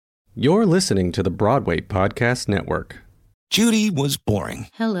You're listening to the Broadway Podcast Network. Judy was boring.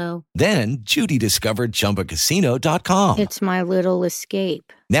 Hello. Then Judy discovered ChumbaCasino.com. It's my little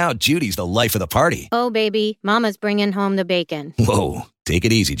escape. Now Judy's the life of the party. Oh, baby, mama's bringing home the bacon. Whoa, take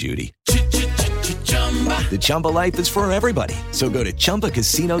it easy, Judy. The Chumba life is for everybody. So go to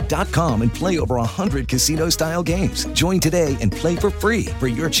ChumbaCasino.com and play over 100 casino-style games. Join today and play for free for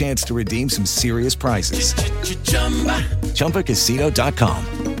your chance to redeem some serious prizes. ChumbaCasino.com.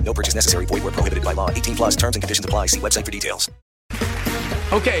 No purchase necessary. Void where prohibited by law. 18 plus terms and conditions apply. See website for details.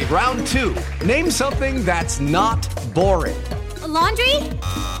 Okay, round two. Name something that's not boring. A laundry?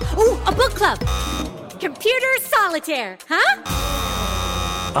 Ooh, a book club. Computer solitaire, huh?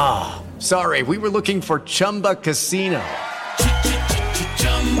 Ah, sorry, we were looking for Chumba Casino.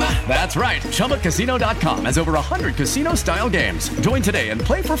 That's right, ChumbaCasino.com has over 100 casino-style games. Join today and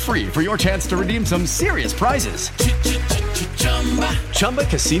play for free for your chance to redeem some serious prizes.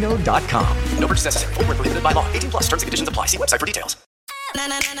 ChumbaCasino.com. No purchase necessary. Void where prohibited by law. 18 plus terms and conditions apply. See website for details.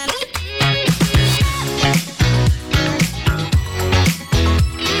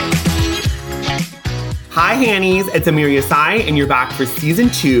 Hi, Hannies. It's Amir Yasai, and you're back for Season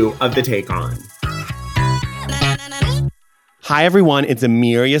 2 of The Take On. Hi, everyone. It's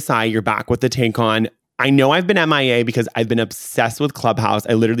Amir Yasai. You're back with The Take On. I know I've been MIA because I've been obsessed with Clubhouse.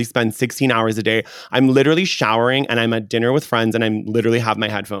 I literally spend 16 hours a day. I'm literally showering and I'm at dinner with friends and I'm literally have my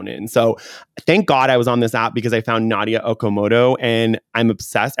headphone in. So thank God I was on this app because I found Nadia Okamoto and I'm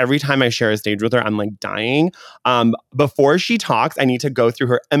obsessed. Every time I share a stage with her, I'm like dying. Before she talks, I need to go through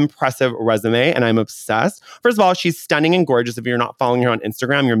her impressive resume and I'm obsessed. First of all, she's stunning and gorgeous. If you're not following her on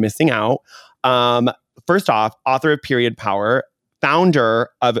Instagram, you're missing out. First off, author of Period Power, founder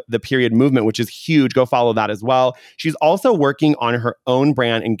of the Period Movement, which is huge. Go follow that as well. She's also working on her own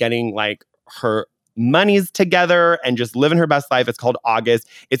brand and getting like her monies together and just living her best life. It's called August.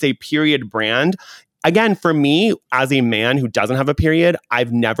 It's a period brand. Again, for me, as a man who doesn't have a period,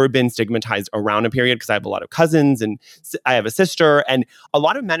 I've never been stigmatized around a period because I have a lot of cousins and I have a sister and a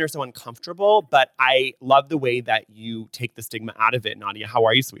lot of men are so uncomfortable, but I love the way that you take the stigma out of it. Nadia, how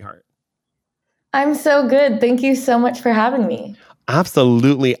are you, sweetheart? I'm so good. Thank you so much for having me.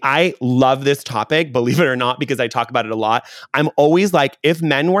 Absolutely. I love this topic, believe it or not, because I talk about it a lot. I'm always like, if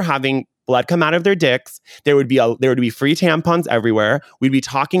men were having blood come out of their dicks, there would be free tampons everywhere. We'd be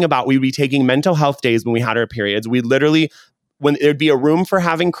taking mental health days when we had our periods. When there'd be a room for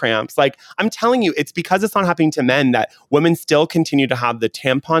having cramps. Like, I'm telling you, it's because it's not happening to men that women still continue to have the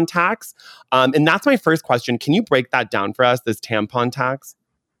tampon tax. And that's my first question. Can you break that down for us, this tampon tax?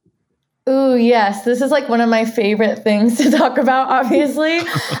 Ooh, yes. This is like one of my favorite things to talk about, obviously.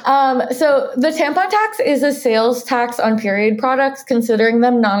 So the tampon tax is a sales tax on period products, considering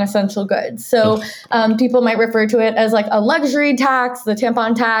them non-essential goods. So people might refer to it as like a luxury tax, the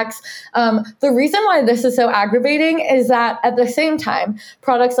tampon tax. The reason why this is so aggravating is that at the same time,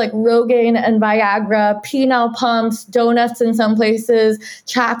 products like Rogaine and Viagra, penile pumps, donuts in some places,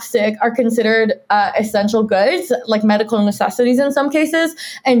 chapstick are considered essential goods, like medical necessities in some cases,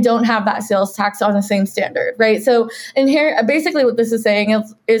 and don't have that sales tax on the same standard, right? So in here, basically what this is saying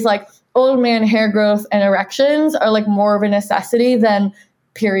is like old man hair growth and erections are like more of a necessity than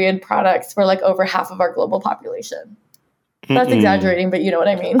period products for like over half of our global population. That's exaggerating, but you know what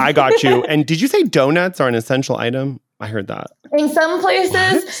I mean. I got you. And did you say donuts are an essential item? I heard that. In some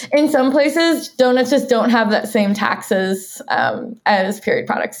places, donuts just don't have that same taxes as period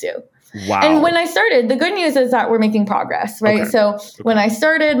products do. Wow. And when I started, the good news is that we're making progress, right? Okay. So when I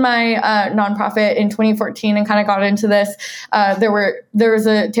started my nonprofit in 2014 and kind of got into this, there was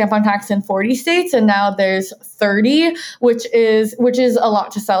a tampon tax in 40 states, and now there's 30, which is a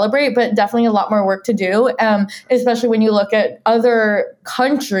lot to celebrate, but definitely a lot more work to do, especially when you look at other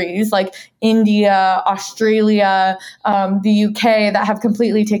countries like India, Australia, the UK that have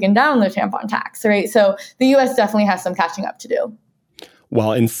completely taken down the tampon tax, right? So the US definitely has some catching up to do.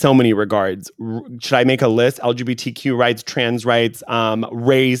 Well, in so many regards. Should I make a list? LGBTQ rights, trans rights,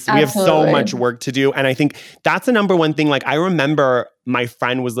 race. Absolutely. We have so much work to do. And I think that's the number one thing. Like, I remember my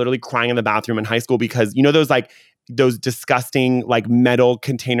friend was literally crying in the bathroom in high school because, you know, those disgusting like metal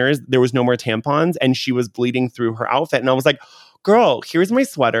containers, there was no more tampons and she was bleeding through her outfit. And I was like, girl, here's my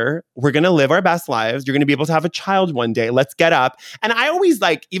sweater. We're going to live our best lives. You're going to be able to have a child one day. Let's get up. And I always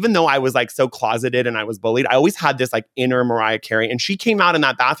like, even though I was like so closeted and I was bullied, I always had this like inner Mariah Carey. And she came out in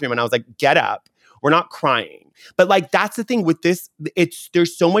that bathroom and I was like, get up. We're not crying. But like, that's the thing with this.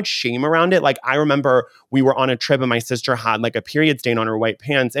 There's so much shame around it. Like, I remember we were on a trip and my sister had like a period stain on her white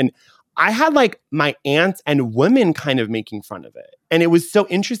pants. And I had like my aunts and women kind of making fun of it. And it was so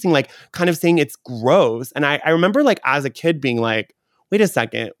interesting, like kind of saying it's gross. And I remember like as a kid being like, wait a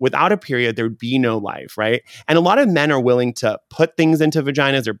second, without a period, there'd be no life, right? And a lot of men are willing to put things into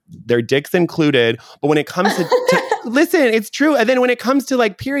vaginas, or their dicks included. But when it comes to listen, it's true. And then when it comes to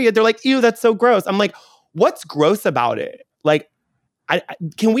like period, they're like, ew, that's so gross. I'm like, what's gross about it? Like,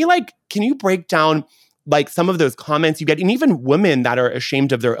 can you break down like some of those comments you get, and even women that are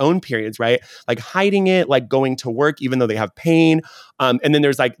ashamed of their own periods, right? Like hiding it, like going to work, even though they have pain. And then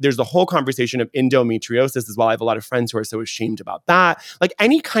there's the whole conversation of endometriosis as well. I have a lot of friends who are so ashamed about that. Like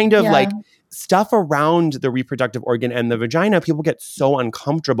any kind of like stuff around the reproductive organ and the vagina, people get so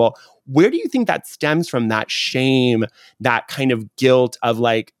uncomfortable. Where do you think that stems from, that shame, that kind of guilt of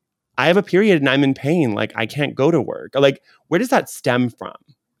like, I have a period and I'm in pain, like I can't go to work? Or like, where does that stem from?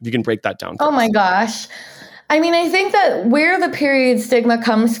 If you can break that down. Oh my gosh. I mean, I think that where the period stigma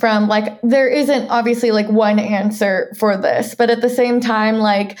comes from, like there isn't obviously like one answer for this, but at the same time,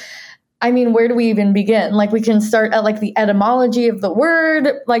 like, I mean, where do we even begin? Like we can start at like the etymology of the word,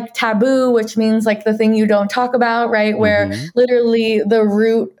 like taboo, which means like the thing you don't talk about, right? Where literally the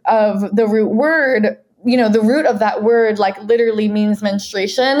root word, you know, the root of that word like literally means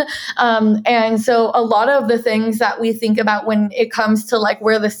menstruation. And so a lot of the things that we think about when it comes to like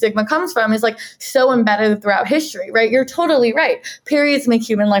where the stigma comes from is like so embedded throughout history, right? You're totally right. Periods make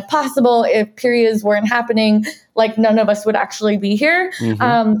human life possible. If periods weren't happening, like none of us would actually be here.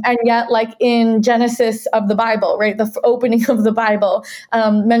 And yet like in Genesis of the Bible, right, the opening of the Bible,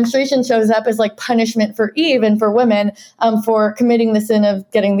 menstruation shows up as like punishment for Eve and for women for committing the sin of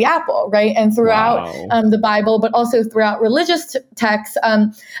getting the apple, right? And throughout the Bible, but also throughout religious texts,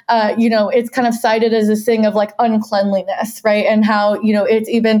 you know, it's kind of cited as this thing of like uncleanliness, right? And how, you know, it's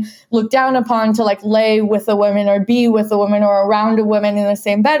even looked down upon to like lay with a woman or be with a woman or around a woman in the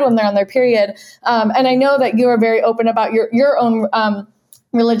same bed when they're on their period. And I know that you are very open about your own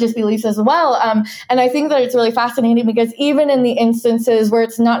religious beliefs as well. And I think that it's really fascinating because even in the instances where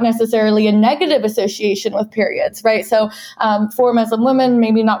it's not necessarily a negative association with periods, right? So for Muslim women,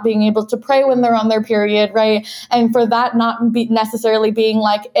 maybe not being able to pray when they're on their period, right? And for that not be necessarily being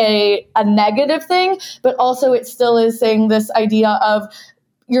like a negative thing, but also it still is saying this idea of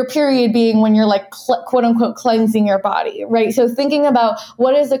your period being when you're like quote unquote cleansing your body, right? So thinking about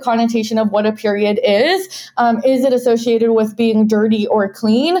what is the connotation of what a period is it associated with being dirty or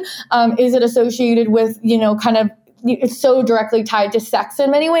clean? Is it associated with, you know, kind of, it's so directly tied to sex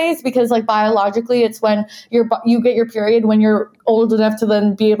in many ways because like biologically it's when you get your period when you're old enough to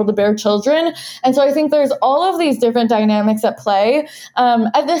then be able to bear children. And so I think there's all of these different dynamics at play.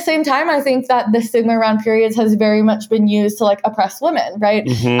 At the same time, I think that the stigma around periods has very much been used to like oppress women, right?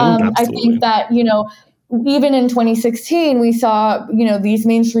 I think that, you know, even in 2016, we saw, you know, these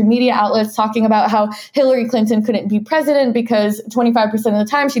mainstream media outlets talking about how Hillary Clinton couldn't be president because 25% of the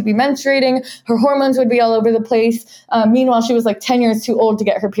time she'd be menstruating, her hormones would be all over the place. Meanwhile, she was like 10 years too old to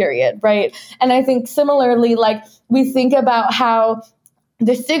get her period, right? And I think similarly, like we think about how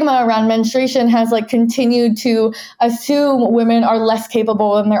the stigma around menstruation has like continued to assume women are less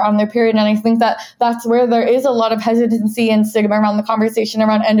capable when they're on their period. And I think that that's where there is a lot of hesitancy and stigma around the conversation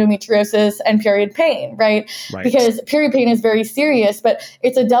around endometriosis and period pain, right? Because period pain is very serious, but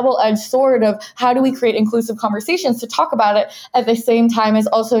it's a double-edged sword of how do we create inclusive conversations to talk about it at the same time as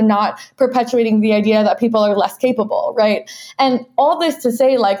also not perpetuating the idea that people are less capable, right? And all this to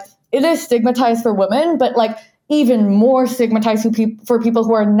say, like, it is stigmatized for women, but like even more stigmatized for people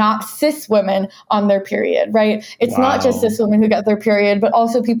who are not cis women on their period, right? It's not just cis women who get their period, but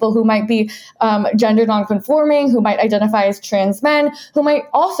also people who might be gender nonconforming, who might identify as trans men, who might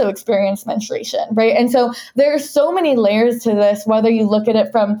also experience menstruation, right? And so there are so many layers to this, whether you look at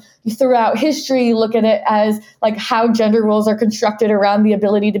it from throughout history, you look at it as like how gender roles are constructed around the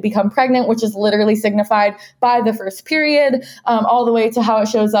ability to become pregnant, which is literally signified by the first period, all the way to how it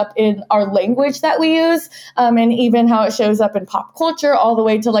shows up in our language that we use, and even how it shows up in pop culture, all the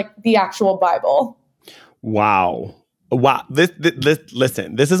way to like the actual Bible. Wow.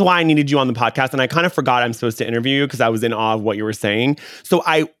 Listen, this is why I needed you on the podcast. And I kind of forgot I'm supposed to interview you because I was in awe of what you were saying. So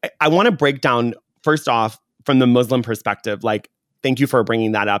I want to break down, first off, from the Muslim perspective, like, thank you for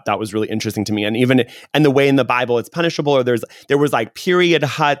bringing that up. That was really interesting to me. And the way in the Bible it's punishable, or there was like period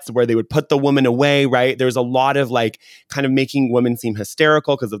huts where they would put the woman away, right? There's a lot of like kind of making women seem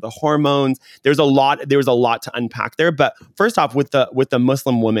hysterical because of the hormones. There's a lot to unpack there. But first off, with the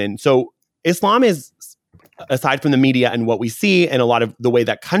Muslim woman, so Islam is, aside from the media and what we see and a lot of the way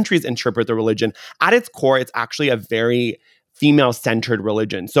that countries interpret the religion, at its core, it's actually a very female-centered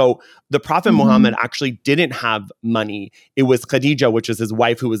religion. So the Prophet Muhammad actually didn't have money. It was Khadija, which is his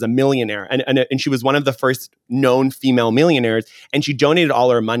wife, who was a millionaire. And she was one of the first known female millionaires. And she donated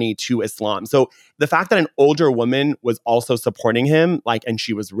all her money to Islam. So the fact that an older woman was also supporting him, and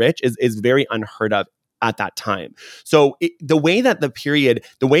she was rich, is very unheard of at that time. So the way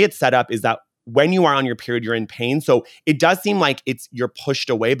it's set up is that when you are on your period, you're in pain. So it does seem like you're pushed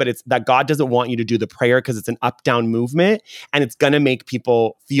away, but it's that God doesn't want you to do the prayer because it's an up-down movement and it's going to make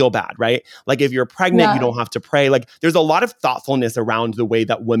people feel bad, right? Like if you're pregnant, you don't have to pray. Like there's a lot of thoughtfulness around the way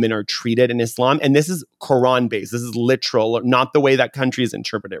that women are treated in Islam. And this is Quran based. This is literal, not the way that countries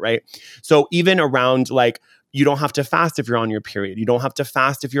interpret it, right? So even around you don't have to fast if you're on your period. You don't have to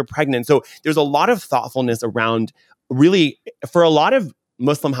fast if you're pregnant. So there's a lot of thoughtfulness around really for a lot of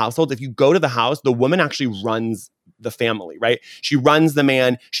Muslim households. If you go to the house, the woman actually runs the family, right? She runs the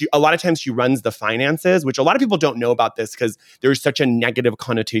man. A lot of times she runs the finances, which a lot of people don't know about this because there's such a negative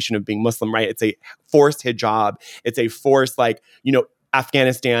connotation of being Muslim, right? It's a forced hijab. It's a forced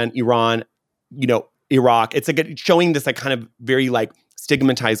Afghanistan, Iran, Iraq. It's showing this kind of very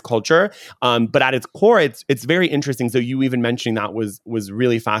stigmatized culture. But at its core, it's very interesting. So you even mentioning that was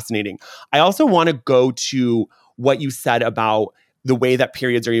really fascinating. I also want to go to what you said about the way that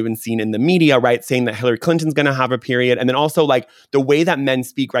periods are even seen in the media, right? Saying that Hillary Clinton's going to have a period. And then also the way that men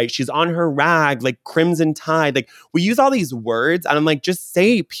speak, right? She's on her rag, crimson tide. We use all these words and I'm just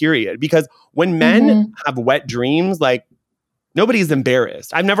say period. Because when men have wet dreams, nobody's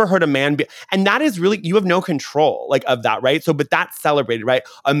embarrassed. I've never heard a man and that is really, you have no control of that, right? So, but that's celebrated, right?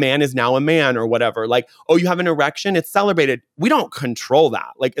 A man is now a man or whatever. Oh, you have an erection? It's celebrated. We don't control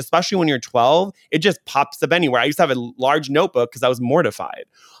that. Especially when you're 12, it just pops up anywhere. I used to have a large notebook because I was mortified.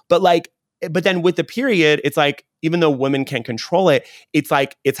 But but then with the period, it's even though women can't control it, it's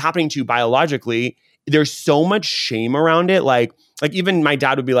it's happening to you biologically. There's so much shame around it. Even my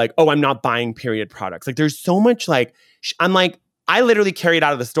dad would be oh, I'm not buying period products. There's so much I'm I literally carry it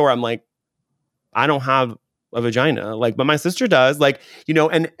out of the store. I'm I don't have a vagina, but my sister does,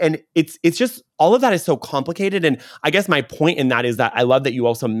 and it's just all of that is so complicated. And I guess my point in that is that I love that you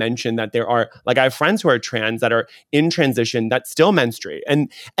also mentioned that there are I have friends who are trans that are in transition that still menstruate,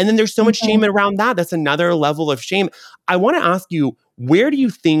 and then there's so much shame around that. That's another level of shame. I want to ask you, where do you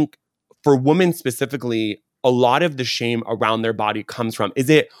think for women specifically, a lot of the shame around their body comes from? Is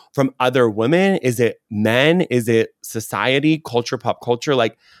it from other women? Is it men? Is it society, culture, pop culture?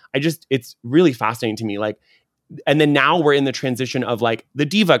 It's really fascinating to me. And then now we're in the transition of the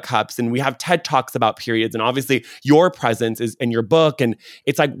Diva Cups, and we have TED Talks about periods, and obviously your presence is in your book, and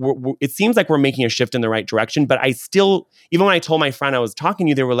it's it seems like we're making a shift in the right direction. But I still, even when I told my friend I was talking to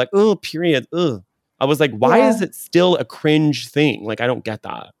you, they were oh, period, ugh. I was why is it still a cringe thing? I don't get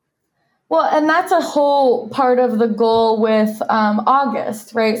that. Well, and that's a whole part of the goal with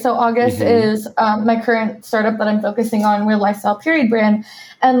August, right? So August is my current startup that I'm focusing on. We're a lifestyle period brand.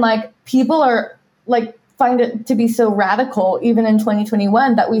 And people are find it to be so radical, even in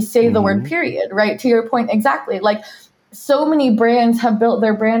 2021, that we say the word period, right? To your point, exactly. So many brands have built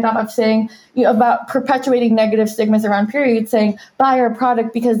their brand off of saying, about perpetuating negative stigmas around periods, saying, buy our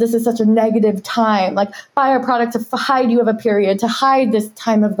product because this is such a negative time. Buy our product to hide you have a period, to hide this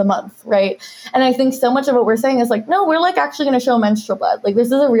time of the month, right? And I think so much of what we're saying is no, we're actually going to show menstrual blood. This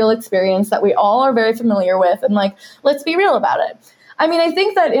is a real experience that we all are very familiar with. And let's be real about it. I mean, I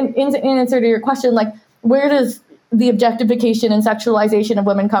think that in answer to your question, where does the objectification and sexualization of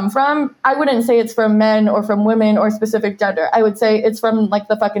women come from? I wouldn't say it's from men or from women or specific gender. I would say it's from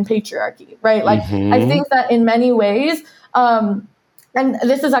the fucking patriarchy, right? I think that in many ways, and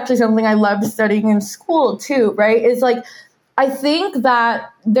this is actually something I loved studying in school too, right? Is I think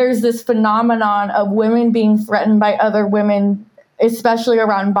that there's this phenomenon of women being threatened by other women, especially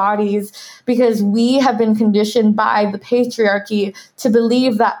around bodies, because we have been conditioned by the patriarchy to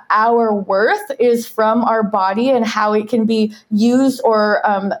believe that our worth is from our body and how it can be used or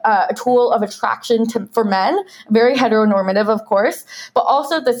a tool of attraction for men, very heteronormative, of course, but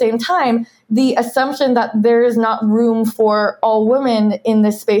also at the same time, the assumption that there is not room for all women in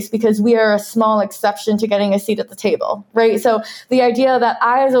this space because we are a small exception to getting a seat at the table, right? So the idea that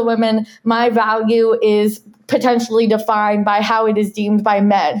I, as a woman, my value is potentially defined by how it is deemed by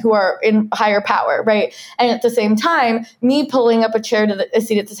men who are in higher power, right? And at the same time, me pulling up a chair to a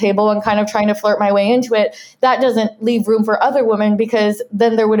seat at the table and kind of trying to flirt my way into it, that doesn't leave room for other women because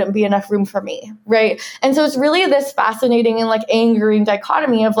then there wouldn't be enough room for me, right? And so it's really this fascinating and angering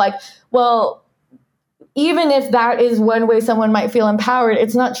dichotomy of well, even if that is one way someone might feel empowered,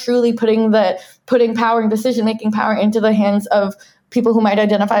 it's not truly putting power and decision-making power into the hands of people who might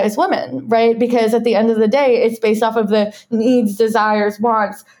identify as women, right? Because at the end of the day, it's based off of the needs, desires,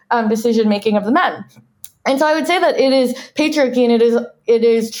 wants, decision-making of the men. And so I would say that it is patriarchy, and it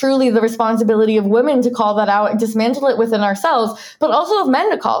is truly the responsibility of women to call that out and dismantle it within ourselves, but also of men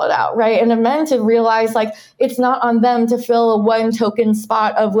to call it out, right? And of men to realize like it's not on them to fill a one token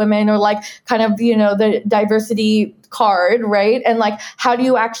spot of women or like kind of, the diversity card, right? And like, how do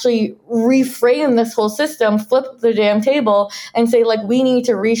you actually reframe this whole system, flip the damn table and say like, we need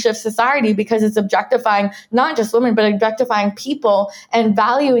to reshift society because it's objectifying not just women, but objectifying people and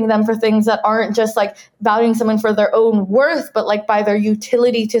valuing them for things that aren't just like valuing someone for their own worth, but like by their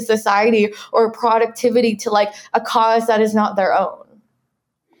utility to society or productivity to like a cause that is not their own.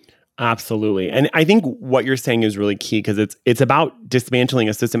 Absolutely. And I think what you're saying is really key because it's about dismantling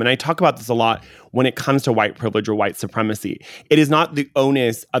a system. And I talk about this a lot when it comes to white privilege or white supremacy. It is not the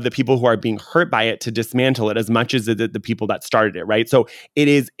onus of the people who are being hurt by it to dismantle it as much as the people that started it, right? So it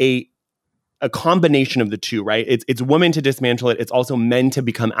is a combination of the two, right? It's women to dismantle it. It's also men to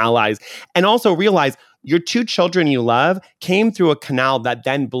become allies. And also realize your two children you love came through a canal that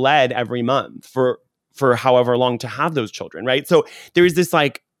then bled every month for however long to have those children, right? So there is this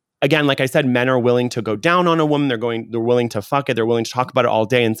like, again, like I said, men are willing to go down on a woman. They're willing to fuck it. They're willing to talk about it all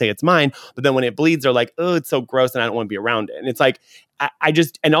day and say it's mine. But then when it bleeds, they're like, oh, it's so gross and I don't want to be around it. And it's like,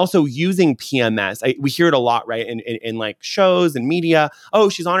 and also using PMS. We hear it a lot, right? In like shows and media. Oh,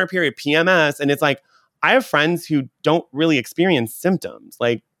 she's on her period, PMS. And it's like, I have friends who don't really experience symptoms.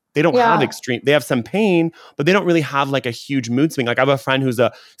 Like they don't have they have some pain, but they don't really have like a huge mood swing. Like I have a friend who's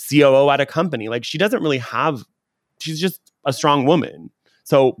a COO at a company. Like she doesn't really she's just a strong woman.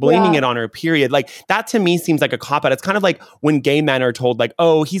 So blaming it on her period, like that to me seems like a cop-out. It's kind of like when gay men are told like,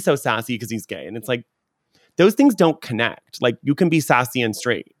 oh, he's so sassy because he's gay. And it's like, those things don't connect. Like you can be sassy and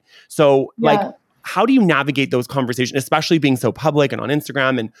straight. So like, how do you navigate those conversations, especially being so public and on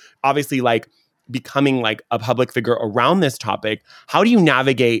Instagram and obviously like becoming like a public figure around this topic? How do you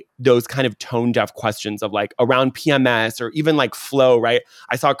navigate those kind of tone deaf questions of like around PMS or even like flow, right?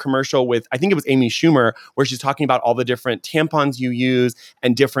 I saw a commercial with, I think it was Amy Schumer, where she's talking about all the different tampons you use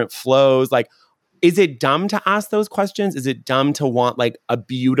and different flows. Like, is it dumb to ask those questions? Is it dumb to want like a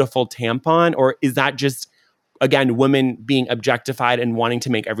beautiful tampon? Or is that just, again, women being objectified and wanting to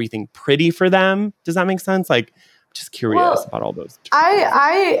make everything pretty for them? Does that make sense? Like, just curious about all those.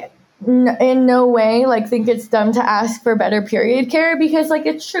 I in no way like think it's dumb to ask for better period care because like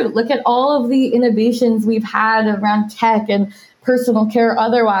it's true. Look at all of the innovations we've had around tech and personal care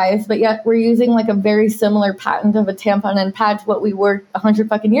otherwise, but yet we're using like a very similar patent of a tampon and pad to what we were 100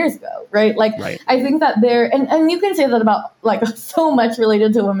 fucking years ago, right? Like I think that and you can say that about like so much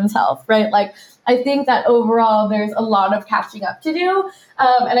related to women's health, right? Like I think that overall there's a lot of catching up to do.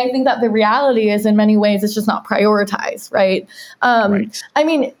 And I think that the reality is in many ways it's just not prioritized, right? I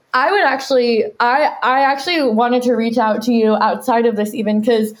mean, I actually wanted to reach out to you outside of this even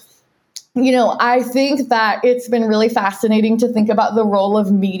because, I think that it's been really fascinating to think about the role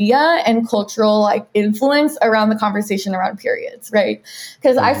of media and cultural like influence around the conversation around periods, right?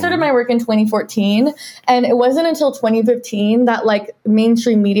 Because I started my work in 2014 and it wasn't until 2015 that like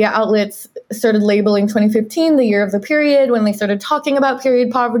mainstream media outlets started labeling 2015 the year of the period when they started talking about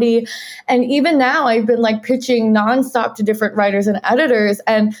period poverty. And even now I've been like pitching nonstop to different writers and editors.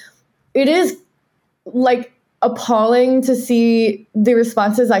 And it is like appalling to see the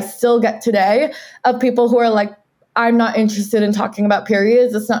responses I still get today of people who are like, I'm not interested in talking about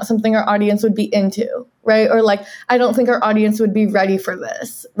periods. It's not something our audience would be into, right? Or like, I don't think our audience would be ready for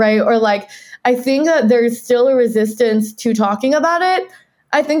this, right? Or like, I think that there's still a resistance to talking about it.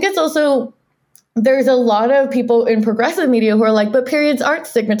 I think it's also, there's a lot of people in progressive media who are like, but periods aren't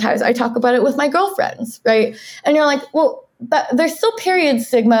stigmatized. I talk about it with my girlfriends, right? And you're like, well, there's still period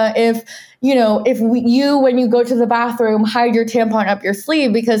stigma if when you go to the bathroom, hide your tampon up your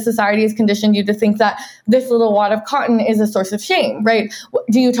sleeve because society has conditioned you to think that this little wad of cotton is a source of shame, right?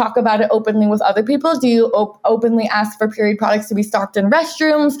 Do you talk about it openly with other people? Do you openly ask for period products to be stocked in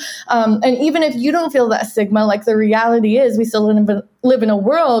restrooms? And even if you don't feel that stigma, like the reality is we still live in a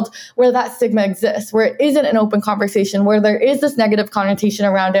world where that stigma exists, where it isn't an open conversation, where there is this negative connotation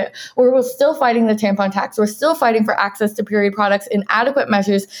around it, where we're still fighting the tampon tax, we're still fighting for access to period products in adequate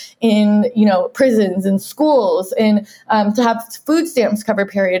measures in prisons and schools, and to have food stamps cover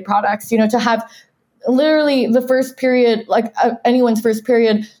period products, to have literally the first period, like anyone's first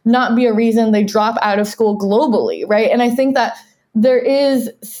period, not be a reason they drop out of school globally, right? And I think that there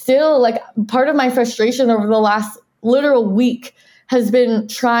is still like part of my frustration over the last literal week has been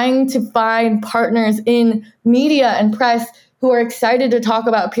trying to find partners in media and press who are excited to talk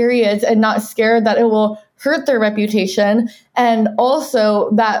about periods and not scared that it will hurt their reputation. And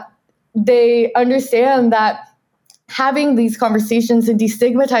also that they understand that having these conversations and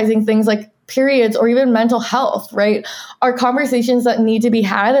destigmatizing things like periods or even mental health, right, are conversations that need to be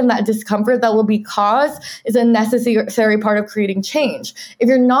had, and that discomfort that will be caused is a necessary part of creating change. If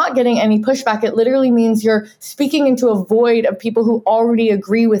you're not getting any pushback, it literally means you're speaking into a void of people who already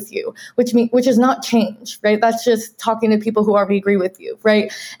agree with you, which is not change, right? That's just talking to people who already agree with you,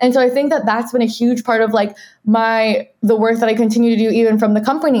 right? And so I think that that's been a huge part of like the work that I continue to do even from the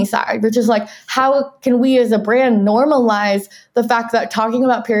company side, which is like, how can we as a brand normalize the fact that talking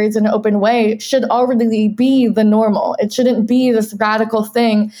about periods in an open way should already be the normal. It shouldn't be this radical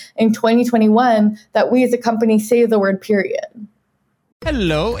thing in 2021 that we as a company say the word period.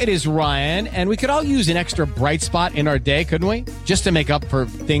 Hello, it is Ryan, and we could all use an extra bright spot in our day, couldn't we? Just to make up for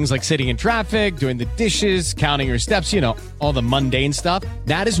things like sitting in traffic, doing the dishes, counting your steps, all the mundane stuff.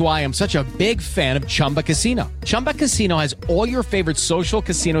 That is why I'm such a big fan of Chumba Casino. Chumba Casino has all your favorite social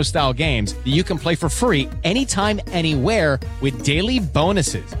casino style games that you can play for free anytime, anywhere with daily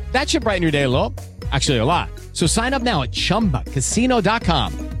bonuses. That should brighten your day a little. Actually, a lot. So sign up now at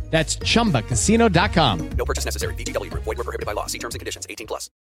ChumbaCasino.com. That's ChumbaCasino.com. No purchase necessary. VGW Group. Void where prohibited by law. See terms and conditions. 18+.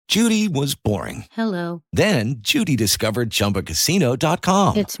 Judy was boring. Hello. Then Judy discovered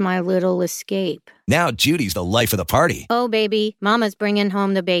ChumbaCasino.com. It's my little escape. Now Judy's the life of the party. Oh, baby, mama's bringing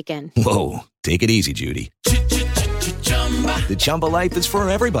home the bacon. Whoa, take it easy, Judy. The Chumba life is for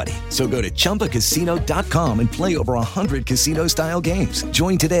everybody. So go to ChumbaCasino.com and play over 100 casino-style games.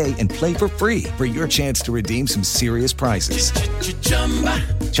 Join today and play for free for your chance to redeem some serious prizes.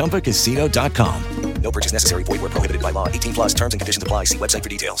 ChumbaCasino.com. No purchase necessary. Void where prohibited by law. 18+. Terms and conditions apply. See website for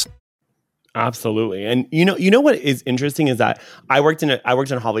details. Absolutely. And you know what is interesting is that I worked in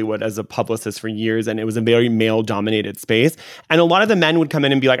Hollywood as a publicist for years, and it was a very male-dominated space. And a lot of the men would come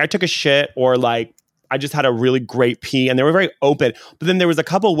in and be like, I took a shit, or like, I just had a really great pee, and they were very open. But then there was a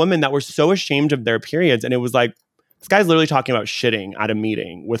couple of women that were so ashamed of their periods, and it was like, this guy's literally talking about shitting at a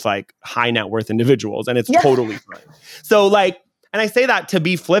meeting with like high net worth individuals, and it's totally fine. So like, and I say that to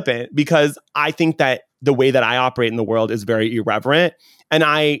be flippant because I think that the way that I operate in the world is very irreverent. And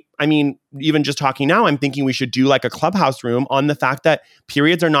I mean, even just talking now, I'm thinking we should do like a Clubhouse room on the fact that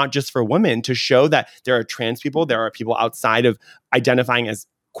periods are not just for women, to show that there are trans people, there are people outside of identifying as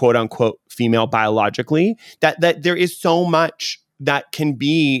quote unquote female biologically, that there is so much that can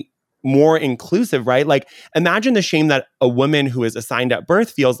be more inclusive, right? Like, imagine the shame that a woman who is assigned at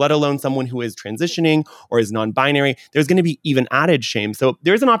birth feels, let alone someone who is transitioning or is non-binary. There's going to be even added shame. So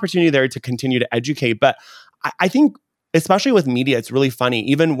there's an opportunity there to continue to educate. But I think, especially with media, it's really funny.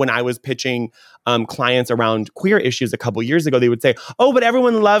 Even when I was pitching clients around queer issues a couple years ago, they would say, oh, but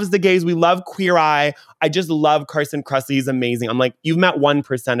everyone loves the gays. We love Queer Eye. I just love Carson Kressley. He's amazing. I'm like, you've met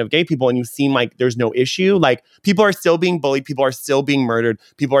 1% of gay people and you seem like there's no issue. Like, people are still being bullied. People are still being murdered.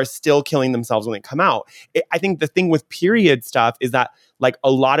 People are still killing themselves when they come out. I think the thing with period stuff is that like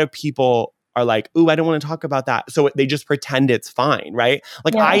a lot of people are like, ooh, I don't want to talk about that. So they just pretend it's fine, right?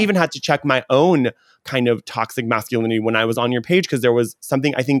 Like I even had to check my own kind of toxic masculinity when I was on your page, because there was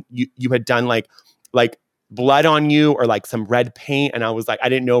something I think you had done like blood on you or like some red paint. And I was like, I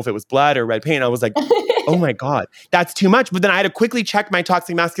didn't know if it was blood or red paint. I was like, oh my God, that's too much. But then I had to quickly check my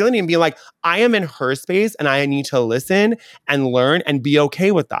toxic masculinity and be like, I am in her space and I need to listen and learn and be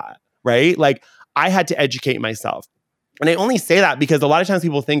okay with that, right? Like I had to educate myself. And I only say that because a lot of times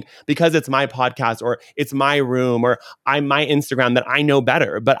people think because it's my podcast or it's my room or I'm my Instagram that I know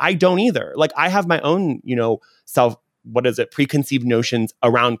better, but I don't either. Like I have my own, preconceived notions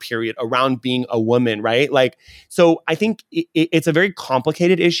around period, around being a woman, right? Like, so I think it's a very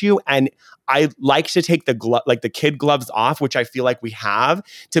complicated issue, and I like to take the kid gloves off, which I feel like we have,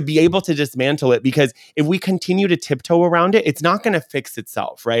 to be able to dismantle it, because if we continue to tiptoe around it, it's not going to fix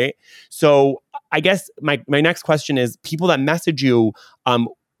itself, right? So I guess my next question is, people that message you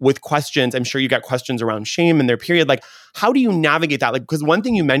with questions, I'm sure you got questions around shame and their period. Like, how do you navigate that? Like, because one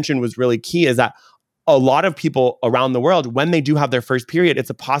thing you mentioned was really key is that a lot of people around the world, when they do have their first period, it's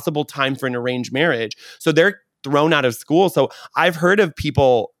a possible time for an arranged marriage. So they're thrown out of school. So I've heard of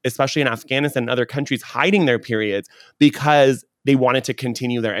people, especially in Afghanistan and other countries, hiding their periods because they wanted to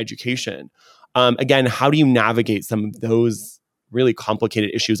continue their education. Again, how do you navigate some of those really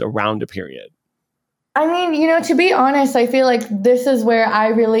complicated issues around a period? I mean, to be honest, I feel like this is where I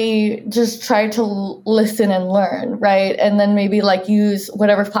really just try to listen and learn, right? And then maybe like use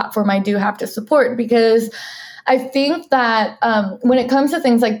whatever platform I do have to support, because I think that when it comes to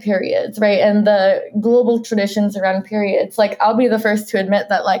things like periods, right, and the global traditions around periods, like I'll be the first to admit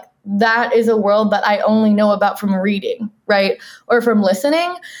that like that is a world that I only know about from reading, right? Or from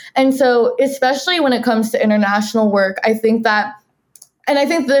listening. And so, especially when it comes to international work, I think that, and I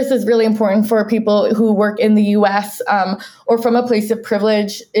think this is really important for people who work in the US or from a place of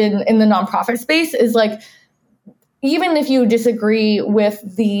privilege in the nonprofit space, is like, even if you disagree with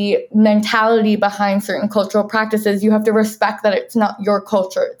the mentality behind certain cultural practices, you have to respect that it's not your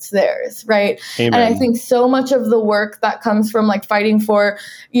culture, it's theirs, right? Amen. And I think so much of the work that comes from like fighting for,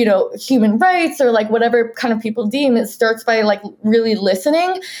 you know, human rights or like whatever kind of people deem, it starts by like really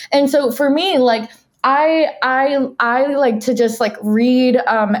listening. And so for me, like, I like to just like read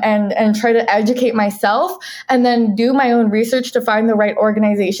and try to educate myself and then do my own research to find the right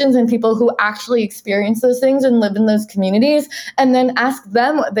organizations and people who actually experience those things and live in those communities, and then ask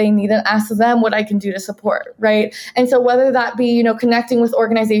them what they need and ask them what I can do to support, right? And so whether that be, you know, connecting with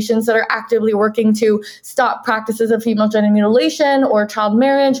organizations that are actively working to stop practices of female genital mutilation or child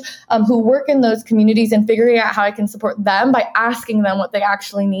marriage, who work in those communities, and figuring out how I can support them by asking them what they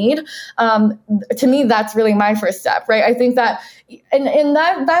actually need. To me, that's really my first step, right? I think that, and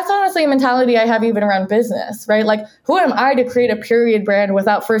that's honestly a mentality I have even around business, right? Like, who am I to create a period brand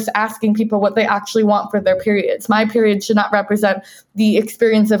without first asking people what they actually want for their periods? My period should not represent the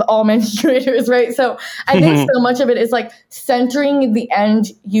experience of all menstruators, right? So I think so much of it is like centering the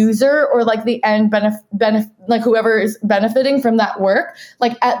end user, or like the end benefit, like whoever is benefiting from that work,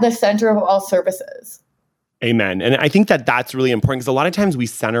 like at the center of all services. Amen. And I think that that's really important, because a lot of times we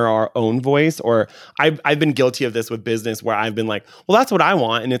center our own voice, or I've been guilty of this with business, where I've been like, well, that's what I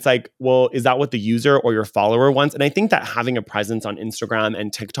want. And it's like, well, is that what the user or your follower wants? And I think that having a presence on Instagram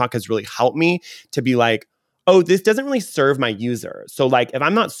and TikTok has really helped me to be like, oh, this doesn't really serve my user. So like, if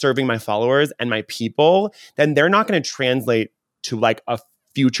I'm not serving my followers and my people, then they're not going to translate to like a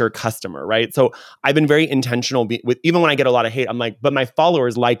future customer, right? So I've been very intentional with, even when I get a lot of hate, I'm like, but my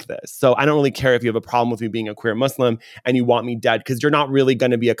followers like this. So I don't really care if you have a problem with me being a queer Muslim and you want me dead, because you're not really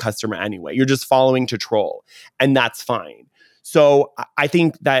going to be a customer anyway. You're just following to troll, and that's fine. So I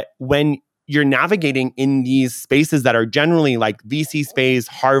think that when you're navigating in these spaces that are generally like VC space,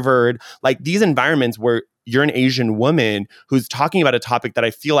 Harvard, like these environments where you're an Asian woman who's talking about a topic that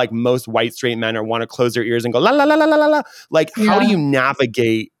I feel like most white straight men are want to close their ears and go, la, la, la, la, la, la, la. Like, how do you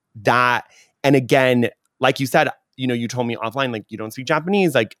navigate that? And again, like you said, you know, you told me offline, like, you don't speak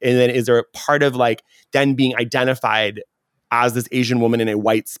Japanese. Like, and then is there a part of like then being identified as this Asian woman in a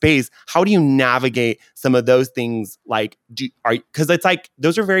white space? How do you navigate some of those things? Like, because it's like,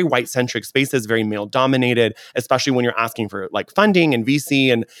 those are very white centric spaces, very male dominated, especially when you're asking for like funding and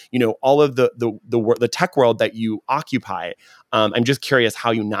VC and, you know, all of the tech world that you occupy. I'm just curious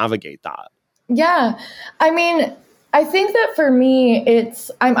how you navigate that. Yeah. I mean, I think that for me,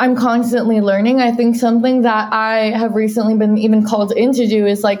 I'm constantly learning. I think something that I have recently been even called in to do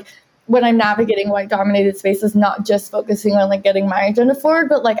is like, when I'm navigating white dominated spaces, not just focusing on like getting my agenda forward,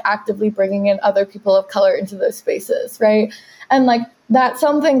 but like actively bringing in other people of color into those spaces. Right. And like, that's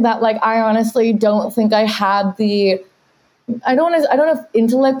something that like, I honestly don't think I had I don't know if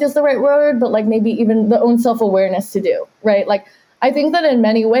intellect is the right word, but like maybe even the own self-awareness to do. Right. Like, I think that in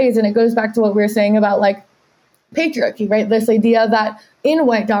many ways, and it goes back to what we were saying about like patriarchy, right? This idea that in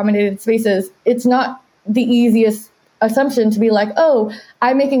white dominated spaces, it's not the easiest assumption to be like, oh,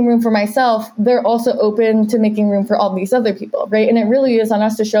 I'm making room for myself. They're also open to making room for all these other people, right? And it really is on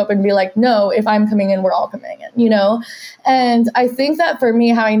us to show up and be like, no, if I'm coming in, we're all coming in, you know? And I think that for me,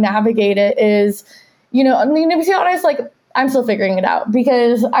 how I navigate it is, you know, I mean, to be honest, like, I'm still figuring it out,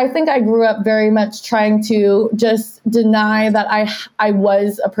 because I think I grew up very much trying to just deny that I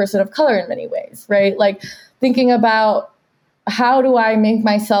was a person of color in many ways, right? Like thinking about, how do I make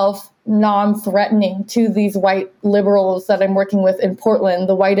myself non-threatening to these white liberals that I'm working with in Portland,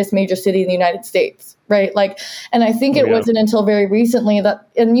 the whitest major city in the United States, right? Like, and I think it wasn't until very recently that,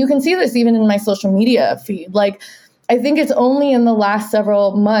 and you can see this even in my social media feed, like, I think it's only in the last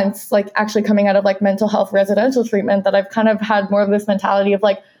several months, like actually coming out of like mental health residential treatment, that I've kind of had more of this mentality of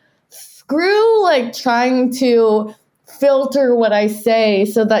like, screw like trying to filter what I say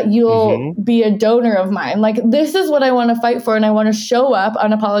so that you'll be a donor of mine. Like, this is what I want to fight for, and I want to show up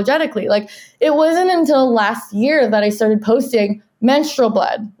unapologetically. Like, it wasn't until last year that I started posting menstrual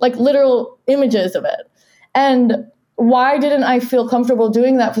blood, like literal images of it. And why didn't I feel comfortable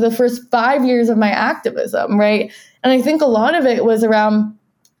doing that for the first 5 years of my activism, right? And I think a lot of it was around,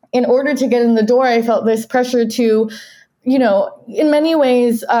 in order to get in the door, I felt this pressure to, you know, in many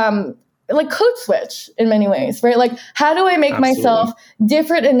ways, like code switch in many ways, right? Like, how do I make myself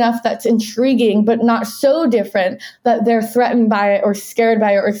different enough that's intriguing, but not so different that they're threatened by it or scared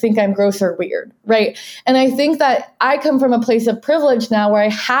by it or think I'm gross or weird, right? And I think that I come from a place of privilege now where I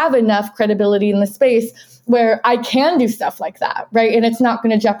have enough credibility in the space where I can do stuff like that, right? And it's not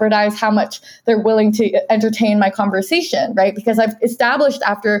going to jeopardize how much they're willing to entertain my conversation, right? Because I've established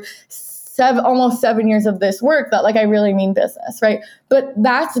after almost 7 years of this work that like I really mean business, right? But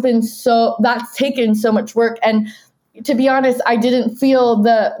that's taken so much work. And to be honest, I didn't feel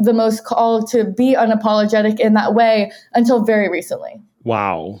the most call to be unapologetic in that way until very recently.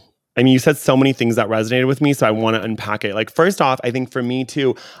 Wow. I mean, you said so many things that resonated with me, so I want to unpack it. Like, first off, I think for me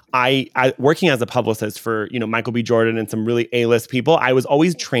too, I working as a publicist for, Michael B. Jordan and some really A-list people, I was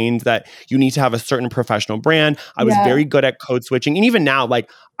always trained that you need to have a certain professional brand. I was very good at code switching. And even now,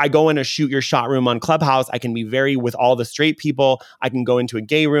 like, I go in a shoot your shot room on Clubhouse. I can be very with all the straight people. I can go into a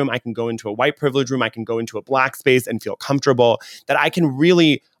gay room. I can go into a white privilege room. I can go into a black space and feel comfortable that I can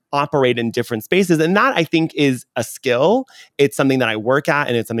really operate in different spaces. And that, I think, is a skill. It's something that I work at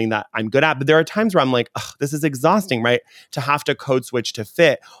and it's something that I'm good at. But there are times where I'm like, this is exhausting, right? To have to code switch to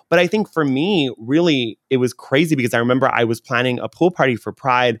fit. But I think for me, really, it was crazy because I remember I was planning a pool party for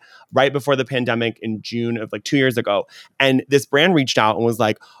Pride right before the pandemic in June of like 2 years ago. And this brand reached out and was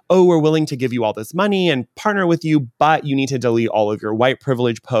like, oh, we're willing to give you all this money and partner with you, but you need to delete all of your white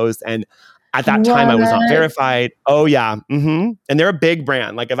privilege posts. And at that time, I was not verified. Oh, yeah. And they're a big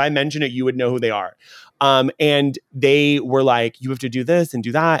brand. Like, if I mention it, you would know who they are. And they were like, you have to do this and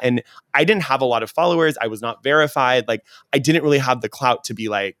do that. And I didn't have a lot of followers. I was not verified. Like, I didn't really have the clout to be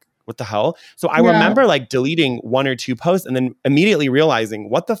like, what the hell? So I remember like deleting 1 or 2 posts and then immediately realizing,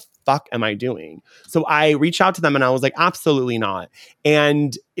 what the fuck am I doing? So I reached out to them and I was like, absolutely not.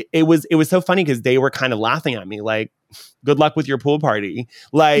 And it was so funny because they were kind of laughing at me like, good luck with your pool party.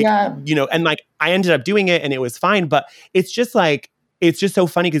 Like, and like I ended up doing it and it was fine. But it's just so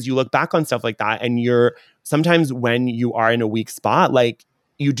funny because you look back on stuff like that and you're sometimes when you are in a weak spot, like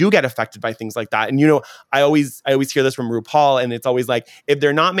you do get affected by things like that. And, I always hear this from RuPaul and it's always like, if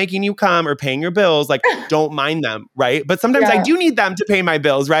they're not making you come or paying your bills, like don't mind them. Right. But sometimes I do need them to pay my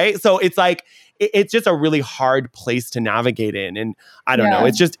bills. Right. So it's like, it's just a really hard place to navigate in. And I don't know,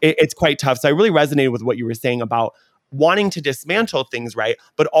 it's quite tough. So I really resonated with what you were saying about wanting to dismantle things, right?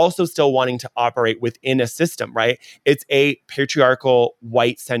 But also still wanting to operate within a system, right? It's a patriarchal,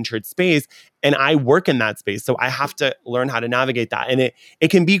 white-centered space, and I work in that space. So I have to learn how to navigate that. And it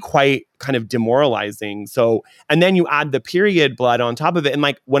can be quite kind of demoralizing. So, and then you add the period blood on top of it. And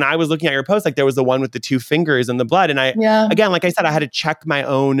like, when I was looking at your post, like there was the one with the 2 fingers and the blood. And again, like I said, I had to check my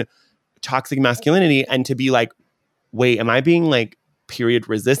own toxic masculinity and to be like, wait, am I being like, period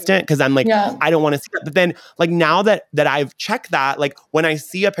resistant? Because I'm like, I don't want to see that. But then like now that I've checked that, like when I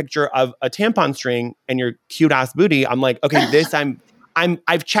see a picture of a tampon string and your cute ass booty, I'm like, okay, this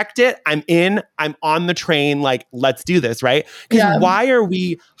I've checked it. I'm on the train. Like, let's do this. Right. Because why are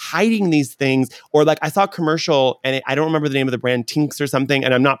we hiding these things? Or like I saw a commercial and I don't remember the name of the brand, Tinks or something.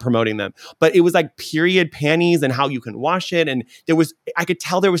 And I'm not promoting them, but it was like period panties and how you can wash it. And I could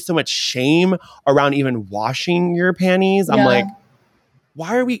tell there was so much shame around even washing your panties. I'm like,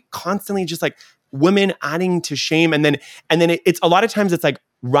 why are we constantly just like women adding to shame? And then it's a lot of times it's like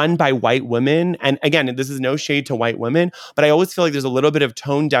run by white women. And again, this is no shade to white women, but I always feel like there's a little bit of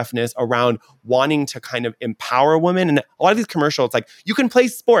tone deafness around wanting to kind of empower women. And a lot of these commercials, it's like, you can play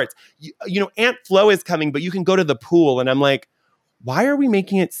sports. Aunt Flo is coming, but you can go to the pool. And I'm like, why are we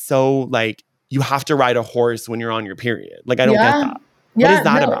making it so like you have to ride a horse when you're on your period? Like, I don't get that. What is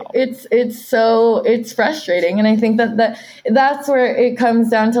that about? It's frustrating. And I think that's where it comes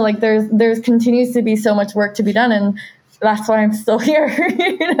down to like, there's continues to be so much work to be done. And that's why I'm still here,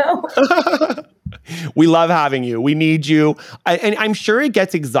 We love having you. We need you. And I'm sure it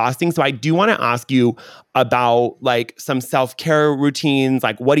gets exhausting. So I do want to ask you about like some self-care routines.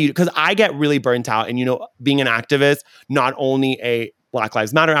 Like, what do you, because I get really burnt out and, being an activist, not only a Black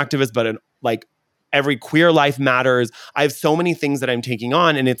Lives Matter activist, but every queer life matters. I have so many things that I'm taking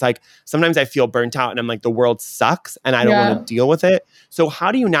on. And it's like, sometimes I feel burnt out and I'm like, the world sucks and I don't want to deal with it. So how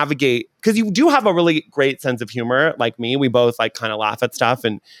do you navigate? Because you do have a really great sense of humor like me. We both like kind of laugh at stuff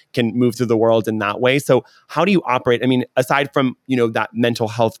and can move through the world in that way. So how do you operate? I mean, aside from, that mental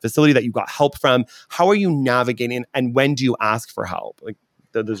health facility that you got help from, how are you navigating and when do you ask for help? Like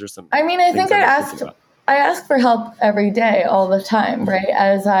those are some. I mean, I think I ask for help every day, all the time, right?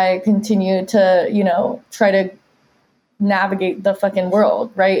 As I continue to, try to navigate the fucking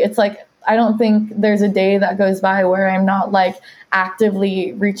world, right? It's like, I don't think there's a day that goes by where I'm not like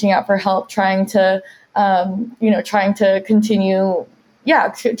actively reaching out for help, trying to continue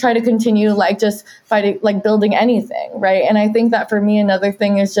try to continue like just fighting, like building anything, right? And I think that for me, another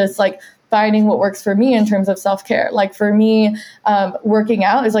thing is just like finding what works for me in terms of self-care. Like for me, working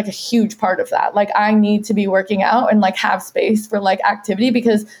out is like a huge part of that. Like I need to be working out and like have space for like activity,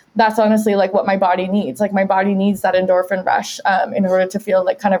 because that's honestly like what my body needs. Like my body needs that endorphin rush in order to feel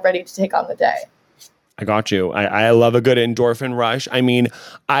like kind of ready to take on the day. I got you. I love a good endorphin rush. I mean,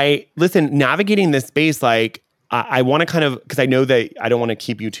 listen, navigating this space, like I want to kind of, because I know that I don't want to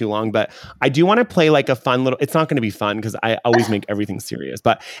keep you too long, but I do want to play like a fun little, it's not going to be fun because I always make everything serious,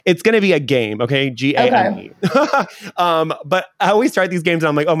 but it's going to be a game, okay? G-A-M-E. Okay. But I always start these games and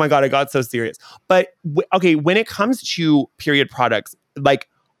I'm like, oh my God, I got so serious. But okay, when it comes to period products, like,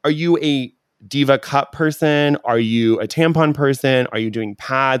 are you a Diva Cup person? Are you a tampon person? Are you doing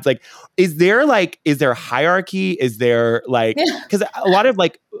pads? Like, is there hierarchy? Is there like, because a lot of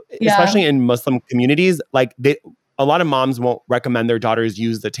like, especially in Muslim communities, like a lot of moms won't recommend their daughters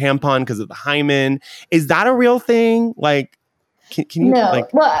use the tampon because of the hymen. Is that a real thing? Like, can you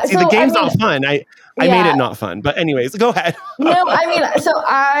like, see, the game's not fun. I made it not fun. But anyways, go ahead. No, I mean, so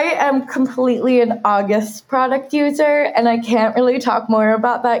I am completely an August product user, and I can't really talk more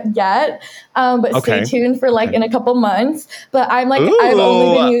about that yet. But stay tuned for like in a couple months. But I'm like, I've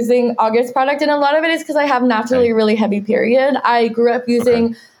only been using August product, and a lot of it is because I have naturally really heavy period. I grew up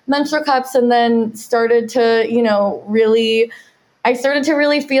using menstrual cups, and then started to, really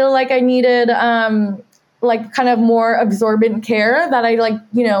feel like I needed like kind of more absorbent care that I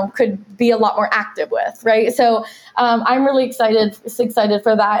could be a lot more active with, right? So I'm really excited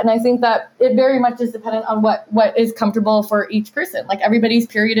for that. And I think that it very much is dependent on what is comfortable for each person. Like everybody's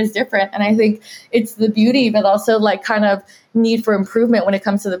period is different. And I think it's the beauty, but also like kind of need for improvement when it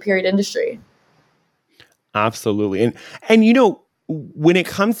comes to the period industry. Absolutely. And when it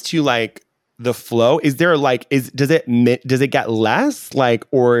comes to like the flow, is there like, does it get less, like,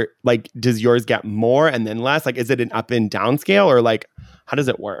 or like, does yours get more and then less? Like, is it an up and down scale, or like, how does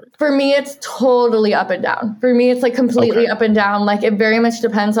it work? For me, it's totally up and down. For me, it's like completely up and down. Like it very much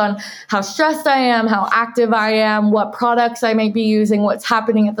depends on how stressed I am, how active I am, what products I might be using, what's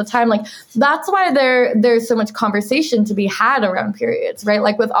happening at the time. Like that's why there's so much conversation to be had around periods, right?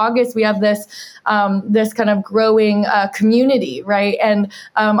 Like with August, we have this kind of growing community, right? And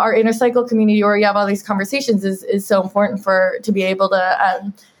our inner cycle community, where you have all these conversations, is so important to be able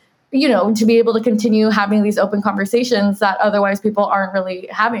to to be able to continue having these open conversations that otherwise people aren't really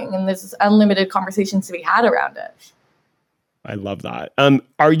having. And there's unlimited conversations to be had around it. I love that.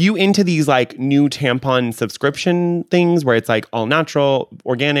 Are you into these like new tampon subscription things where it's like all natural,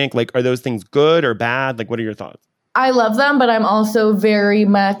 organic? Like, are those things good or bad? Like, what are your thoughts? I love them, but I'm also very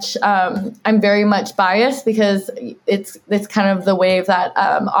much biased because it's kind of the wave that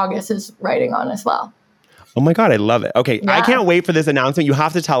August is riding on as well. Oh my God, I love it. Okay, yeah. I can't wait for this announcement. You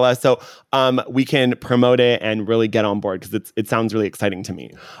have to tell us so we can promote it and really get on board, because it sounds really exciting to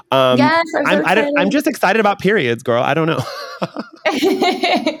me. Yes, I'm just excited about periods, girl. I don't know.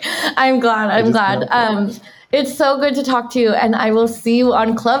 I'm glad. It's so good to talk to you, and I will see you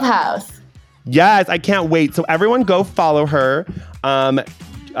on Clubhouse. Yes, I can't wait. So everyone go follow her.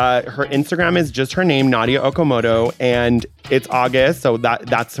 Her Instagram is just her name, Nadia Okamoto, and it's August. So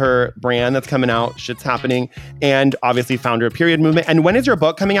that's her brand that's coming out. Shit's happening. And obviously founder of Period Movement. And when is your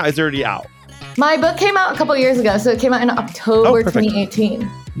book coming out? Is it already out? My book came out a couple years ago. So it came out in October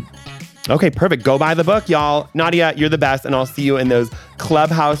 2018. Okay, perfect. Go buy the book, y'all. Nadia, you're the best. And I'll see you in those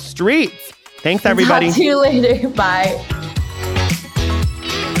Clubhouse streets. Thanks, everybody. Talk to you later. Bye.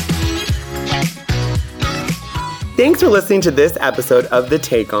 Thanks for listening to this episode of The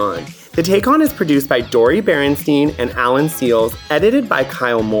Take On. The Take On is produced by Dori Berenstein and Alan Seals, edited by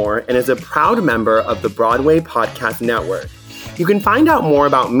Kyle Moore, and is a proud member of the Broadway Podcast Network. You can find out more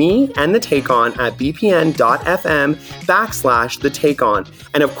about me and The Take On at bpn.fm/The Take On,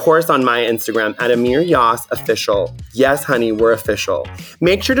 and of course on my Instagram at Amir Yas Official. Yes, honey, we're official.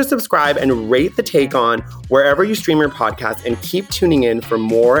 Make sure to subscribe and rate The Take On wherever you stream your podcast, and keep tuning in for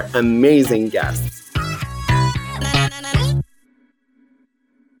more amazing guests.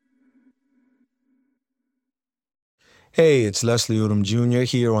 Hey, it's Leslie Odom Jr.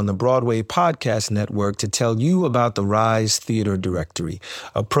 here on the Broadway Podcast Network to tell you about the Rise Theater Directory,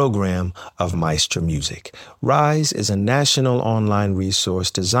 a program of Maestro Music. Rise is a national online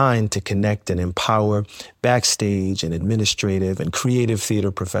resource designed to connect and empower backstage and administrative and creative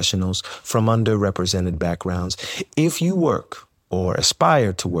theater professionals from underrepresented backgrounds. If you work or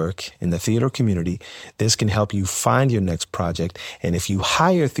aspire to work in the theater community, this can help you find your next project. And if you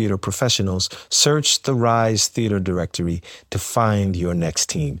hire theater professionals, search the Rise Theater Directory to find your next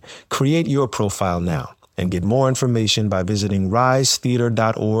team. Create your profile now And get more information by visiting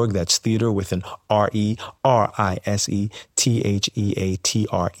risetheater.org. That's theater with an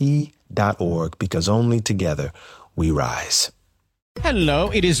RERISETHEATRE.org, because only together we rise. Hello,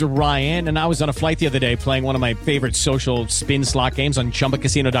 it is Ryan, and I was on a flight the other day playing one of my favorite social spin slot games on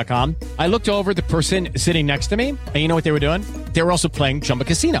ChumbaCasino.com. I looked over at the person sitting next to me, and you know what they were doing? They were also playing Chumba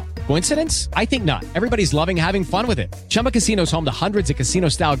Casino. Coincidence? I think not. Everybody's loving having fun with it. Chumba Casino is home to hundreds of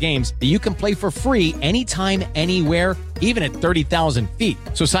casino-style games that you can play for free anytime, anywhere, even at 30,000 feet.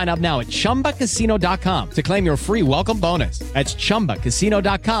 So sign up now at ChumbaCasino.com to claim your free welcome bonus. That's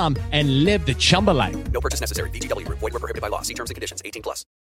ChumbaCasino.com and live the Chumba life. No purchase necessary. VGW. Void where prohibited by law. See terms and conditions. 18+.